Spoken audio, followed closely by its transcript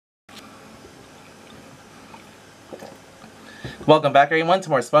Welcome back everyone to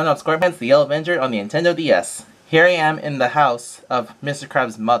more SpongeBob Squarepants, the Yellow Avenger on the Nintendo DS. Here I am in the house of Mr.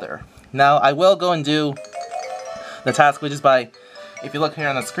 Krabs Mother. Now I will go and do the task, which is by, if you look here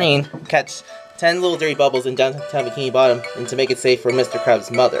on the screen, catch 10 little dirty bubbles in downtown Bikini Bottom and to make it safe for Mr.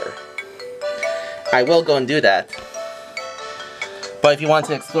 Krabs Mother. I will go and do that. But if you want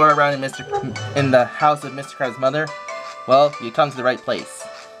to explore around in the house of Mr. Krabs Mother, well, you come to the right place.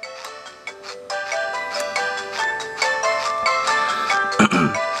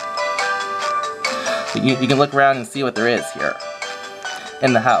 You can look around and see what there is here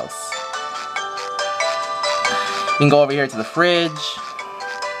in the house. You can go over here to the fridge.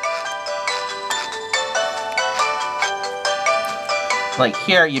 Like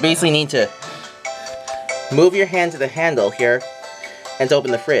here, you basically need to move your hand to the handle here and to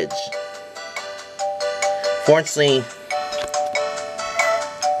open the fridge. Fortunately,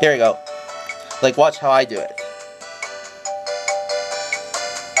 here we go. Like, watch how I do it.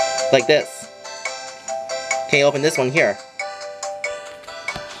 Like this. Okay, open this one here.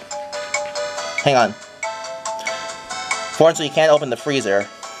 Hang on. Fortunately, you can't open the freezer.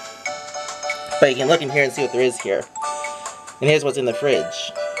 But you can look in here and see what there is here. And here's what's in the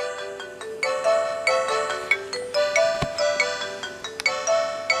fridge.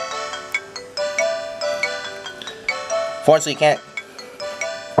 Fortunately, you can't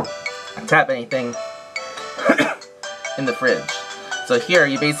tap anything in the fridge. So here,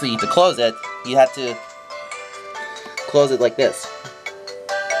 you basically, to close it, you have to close it like this.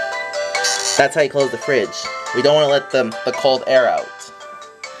 That's how you close the fridge. We don't want to let the cold air out.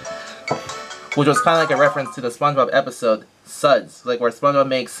 Which was kind of like a reference to the SpongeBob episode, Suds, like where SpongeBob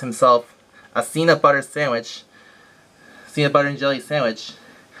makes himself a peanut butter and jelly sandwich,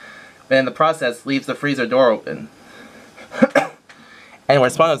 but in the process leaves the freezer door open. And where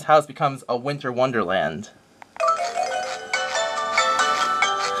SpongeBob's house becomes a winter wonderland.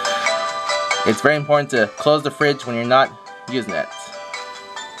 It's very important to close the fridge when you're not using it.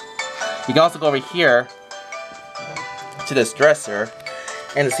 You can also go over here to this dresser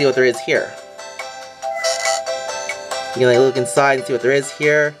and to see what there is here. You can look inside and see what there is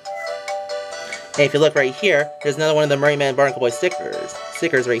here. And if you look right here, there's another one of the Mermaid and Barnacle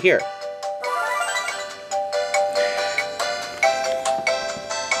stickers right here.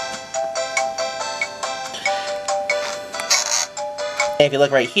 And if you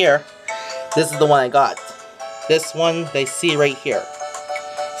look right here, this is the one I got. This one they see right here.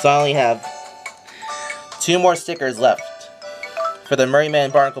 So I only have 2 more stickers left for the Mermaid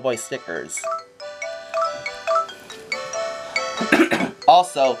and Barnacle Boy stickers.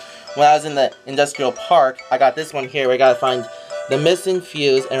 Also, when I was in the industrial park, I got this one here where I gotta find the missing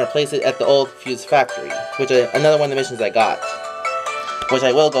fuse and replace it at the old fuse factory, which is another one of the missions I got, which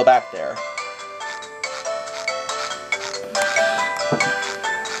I will go back there.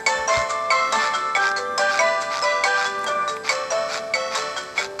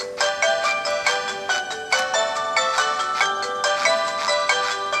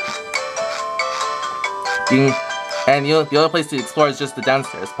 And the other place to explore is just the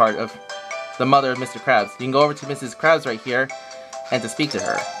downstairs part of the mother of Mr. Krabs. You can go over to Mrs. Krabs right here and to speak to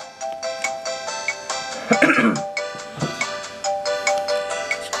her.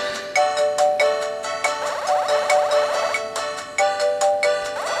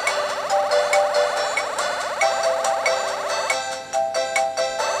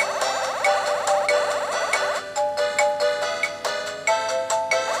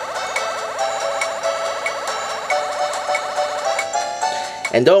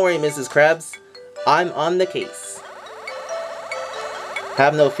 And don't worry, Mrs. Krabs, I'm on the case.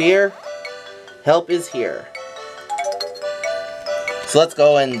 Have no fear, help is here. So let's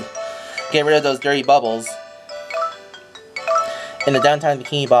go and get rid of those dirty bubbles in the downtown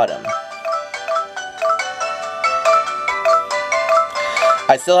Bikini Bottom.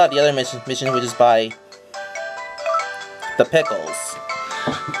 I still have the other mission, which is by the pickles.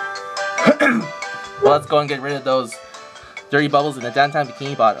 Well, let's go and get rid of those dirty bubbles in the downtown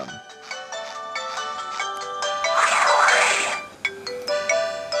Bikini Bottom.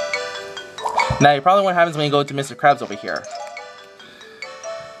 Now, you're probably wondering what happens when you go to Mr. Krabs over here.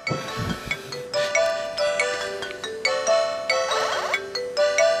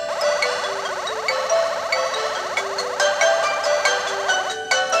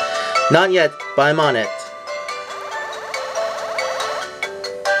 Not yet, but I'm on it.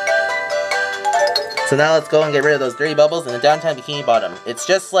 So now let's go and get rid of those dirty bubbles in the downtown Bikini Bottom. It's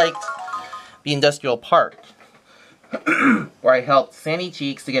just like the industrial park, where I helped Sandy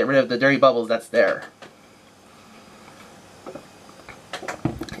Cheeks to get rid of the dirty bubbles that's there.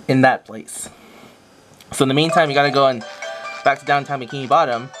 in that place. So in the meantime, you gotta go and back to downtown Bikini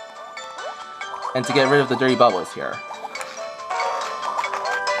Bottom and to get rid of the dirty bubbles here.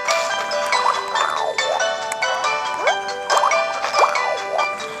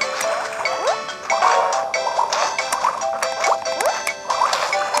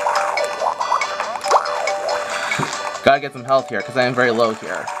 Gotta get some health here because I am very low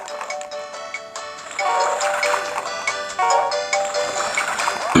here.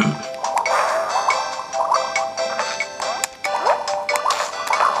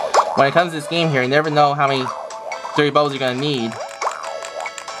 When it comes to this game here, you never know how many dirty bubbles you're going to need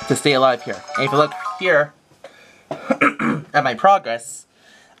to stay alive here. And if you look here at my progress,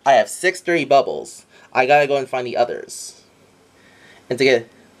 I have 6 dirty bubbles. I gotta go and find the others. And to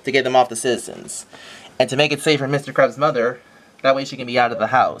get them off the citizens. And to make it safe for Mr. Krabs' mother, that way she can be out of the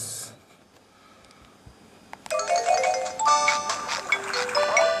house.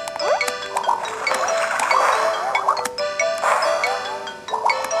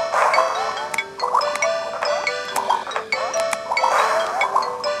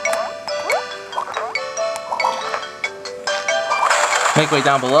 Make way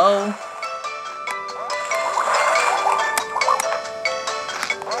down below.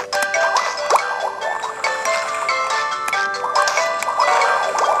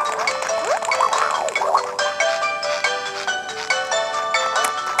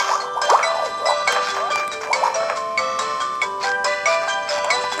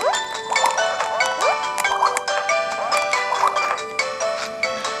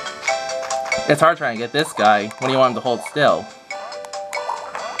 It's hard trying to get this guy when you want him to hold still.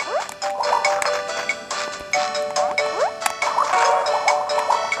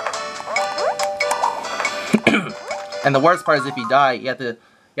 And the worst part is if you die, you have to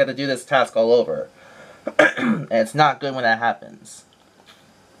do this task all over. And it's not good when that happens.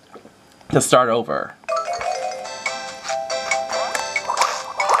 To start over.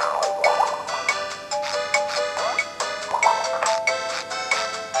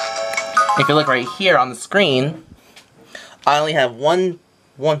 If you look right here on the screen, I only have one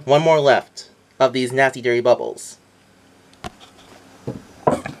more left of these nasty dirty bubbles.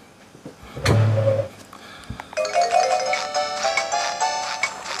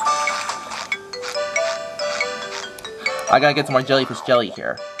 I gotta get some more jellyfish jelly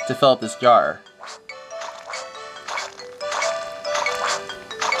here to fill up this jar.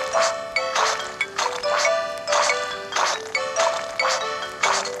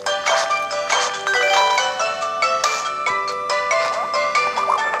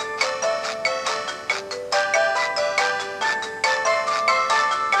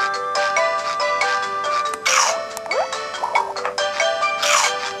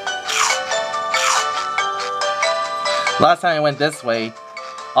 Last time I went this way,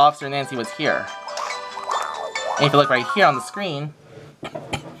 Officer Nancy was here. And if you look right here on the screen,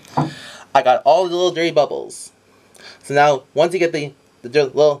 I got all the little dirty bubbles. So now, once you get the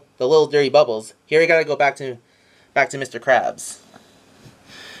little dirty bubbles, here you gotta go back to Mr. Krabs.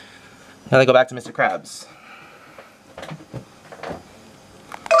 Gotta go back to Mr. Krabs.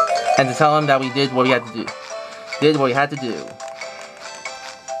 And to tell him that we did what we had to do. Did what we had to do.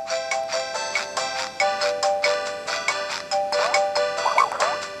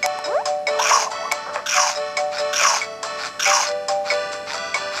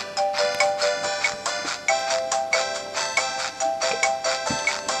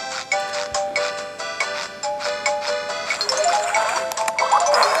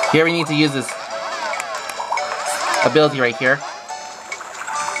 Here we need to use this ability right here.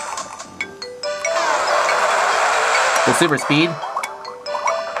 The super speed.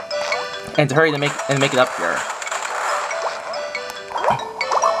 And to hurry to make it up here.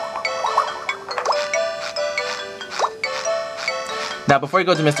 Now before you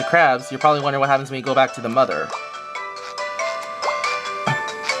go to Mr. Krabs, you're probably wondering what happens when you go back to the mother.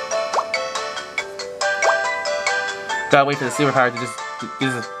 Gotta wait for the superpower to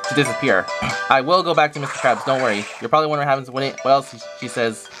disappear. I will go back to Mr. Krabs, don't worry. You're probably wondering what happens what else she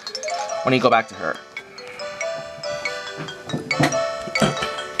says when you go back to her.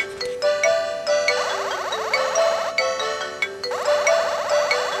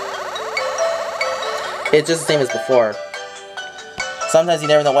 It's just the same as before. Sometimes you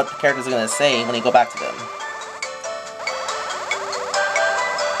never know what the characters are going to say when you go back to them.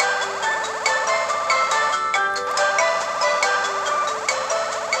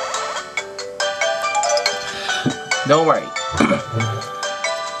 Don't worry.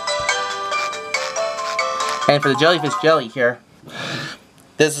 And for the jellyfish jelly here,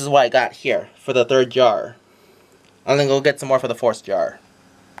 this is what I got here for the 3rd jar. I'm gonna go get some more for the 4th jar.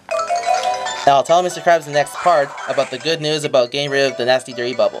 Now I'll tell Mr. Krabs the next part about the good news about getting rid of the nasty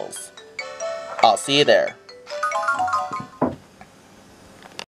dirty bubbles. I'll see you there.